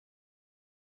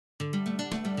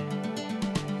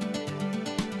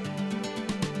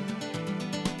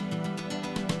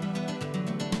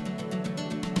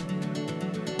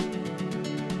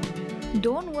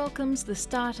Dawn welcomes the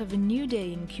start of a new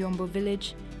day in Kiombo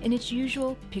village in its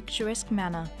usual picturesque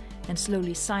manner, and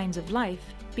slowly signs of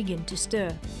life begin to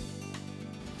stir.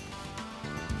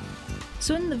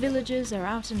 Soon the villagers are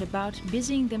out and about,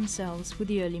 busying themselves with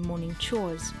the early morning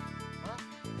chores.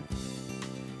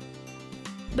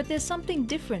 But there's something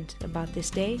different about this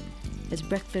day. As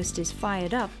breakfast is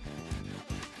fired up,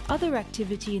 other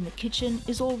activity in the kitchen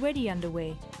is already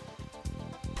underway.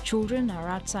 Children are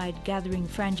outside gathering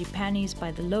frangipanis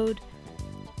by the load,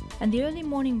 and the early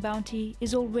morning bounty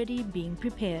is already being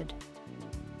prepared.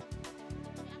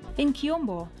 In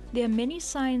Kiombo, there are many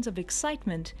signs of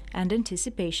excitement and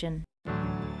anticipation.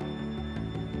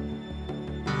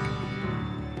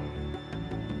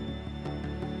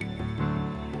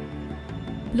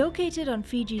 Located on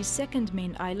Fiji's second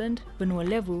main island, Vanua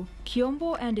Levu,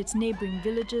 Kiombo and its neighboring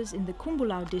villages in the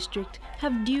Kubulau district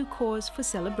have due cause for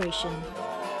celebration.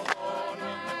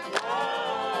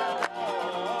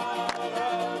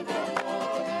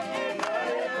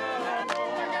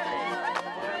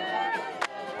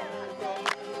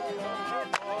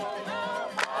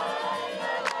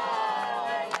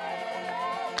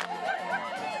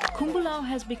 Kubulau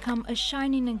has become a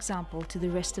shining example to the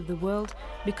rest of the world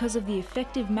because of the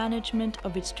effective management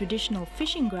of its traditional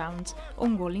fishing grounds,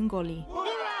 Ongolingoli.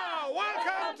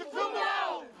 Welcome to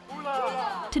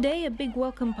Kubulau! Today, a big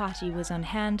welcome party was on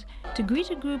hand to greet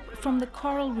a group from the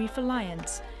Coral Reef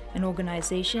Alliance, an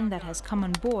organization that has come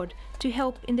on board to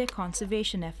help in their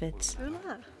conservation efforts.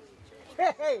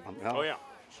 Hey. Oh yeah.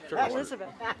 Sure. Elizabeth.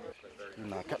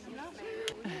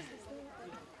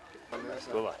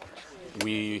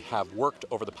 We have worked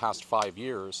over the past 5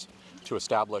 years to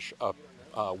establish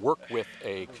work with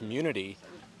a community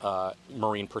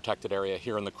marine protected area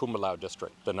here in the Kubulau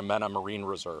district, the Namena Marine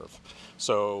Reserve.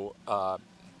 So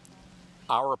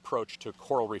our approach to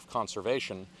coral reef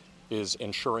conservation is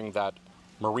ensuring that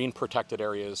marine protected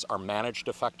areas are managed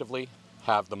effectively,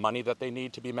 have the money that they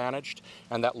need to be managed,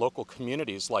 and that local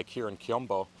communities like here in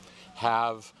Kiombo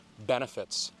have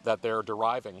benefits that they're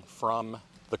deriving from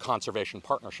the conservation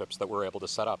partnerships that we're able to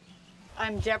set up.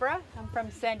 I'm Deborah. I'm from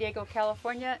San Diego,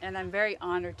 California, and I'm very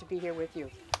honored to be here with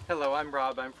you. Hello, I'm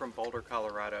Rob. I'm from Boulder,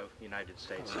 Colorado, United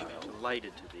States. I'm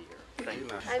delighted to be here. Thank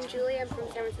you. I'm Julie. I'm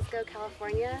from San Francisco,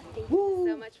 California. Thank you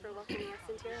so much for welcoming us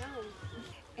into your home.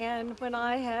 And when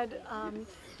I had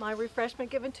my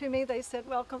refreshment given to me, they said,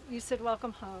 "Welcome." You said,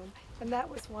 "Welcome home," and that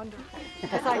was wonderful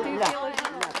because I do feel at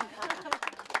home.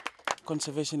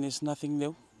 Conservation is nothing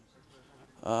new.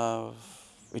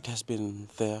 It has been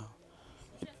there.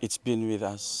 It's been with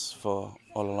us for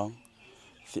all along.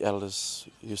 The elders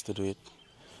used to do it.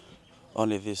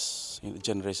 Only this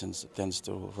generations tends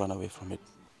to run away from it.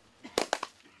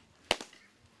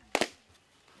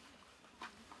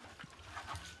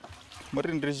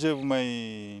 Marine Reserve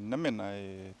mai namena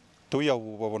e toia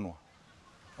u Vanua.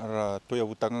 Ara toia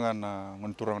u tanga na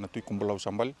ngonturanga na tui Kubulau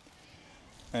sambal.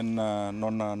 En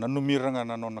nona nanumiranga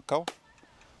na nona kau.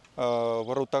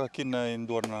 Warau taga kina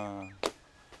indua na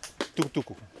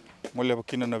tukutuku. Mole ba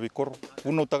kina na vikoro.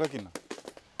 Uno taga kina.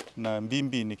 Na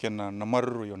mbimbi ni kena na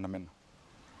maruru yo namena.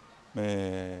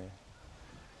 Me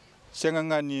senga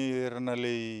ngani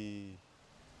ranalei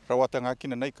rawata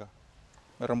ngakina naika.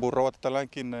 Rambo rawata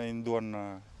talangkina indua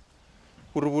na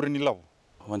huru-huru ni lau.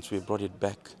 Once we brought it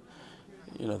back,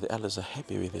 you know, the elders are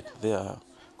happy with it.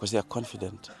 Because they are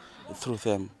confident through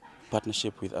them,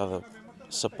 partnership with other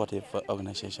supportive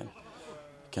organization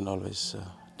can always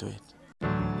do it.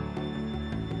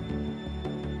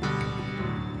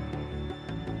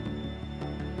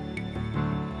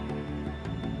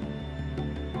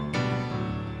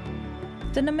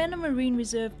 The Namena Marine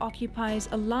Reserve occupies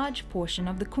a large portion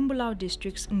of the Kubulau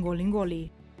district's Ngolingoli.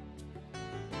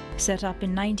 Set up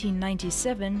in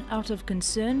 1997 out of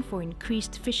concern for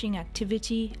increased fishing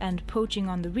activity and poaching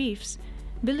on the reefs,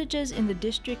 villagers in the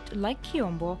district, like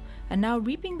Kiombo, are now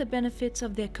reaping the benefits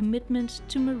of their commitment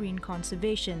to marine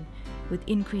conservation, with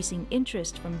increasing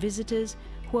interest from visitors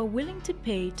who are willing to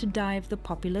pay to dive the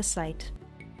popular site.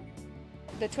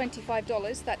 The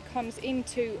 $25 that comes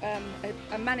into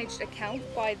a managed account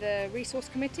by the resource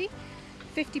committee,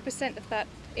 50% of that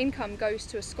income goes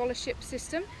to a scholarship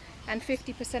system, and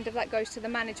 50% of that goes to the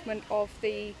management of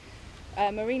the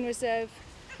marine reserve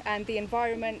and the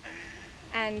environment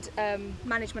and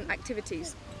management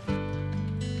activities.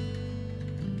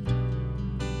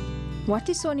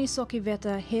 Watisoni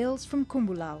Sokiveta hails from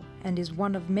Kubulau and is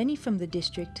one of many from the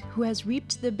district who has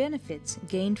reaped the benefits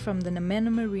gained from the Namena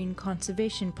Marine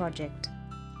Conservation Project.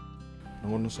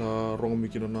 Nangono sa rongo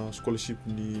mikino na scholarship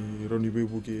ni Roni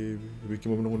Bebu ke beki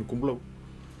mo nangono Kubulau.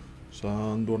 sa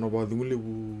andona Vanua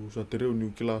Levu sa tereu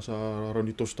ni kila sa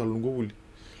rani tostalungo wuli.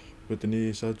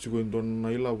 Betani sa tsuko indon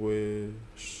naila we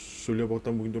sulia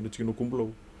batamu indon tsikino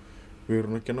Kubulau. We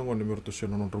rona kena ngone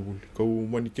mertosiana non rabuli. Kau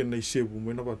maniken na isebu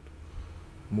me Navatu.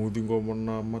 Mudingo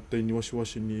mana matai ni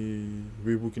wasi ni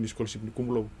we bukin scholarship ni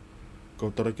Kubulau. Kau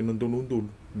tarakin andon undul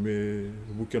me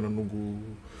bukan nunggu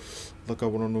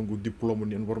takawana nunggu diploma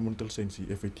ni environmental science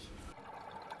FAT.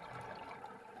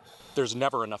 There's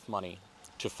never enough money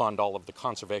to fund all of the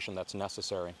conservation that's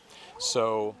necessary.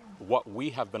 So what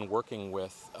we have been working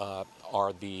with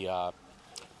are the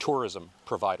tourism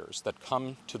providers that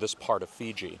come to this part of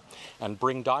Fiji and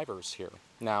bring divers here.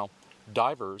 Now,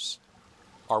 divers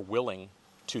are willing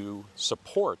to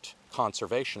support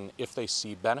conservation if they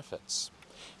see benefits.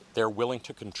 They're willing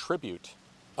to contribute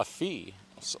a fee,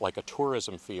 like a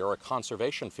tourism fee or a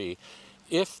conservation fee,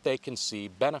 if they can see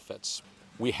benefits.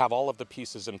 We have all of the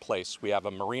pieces in place. We have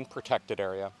a marine protected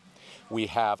area. We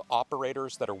have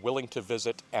operators that are willing to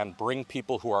visit and bring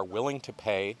people who are willing to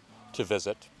pay to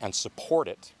visit and support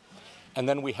it. And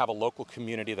then we have a local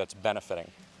community that's benefiting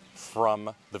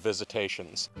from the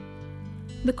visitations.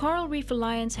 The Coral Reef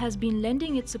Alliance has been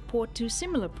lending its support to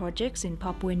similar projects in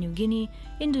Papua New Guinea,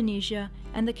 Indonesia,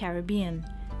 and the Caribbean.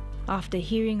 After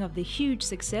hearing of the huge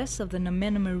success of the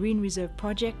Namena Marine Reserve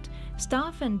project,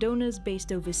 staff and donors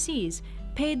based overseas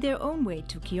paid their own way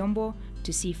to Kiombo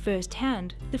to see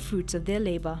firsthand the fruits of their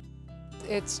labor.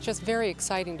 It's just very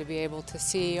exciting to be able to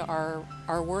see our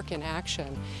work in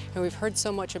action. And we've heard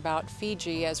so much about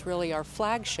Fiji as really our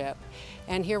flagship.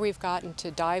 And here we've gotten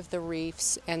to dive the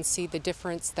reefs and see the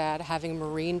difference that having a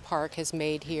marine park has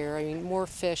made here. I mean, more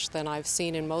fish than I've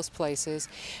seen in most places.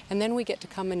 And then we get to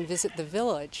come and visit the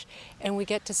village, and we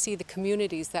get to see the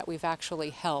communities that we've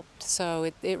actually helped.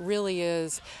 So it really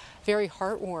is very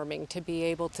heartwarming to be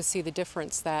able to see the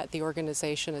difference that the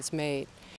organization has made.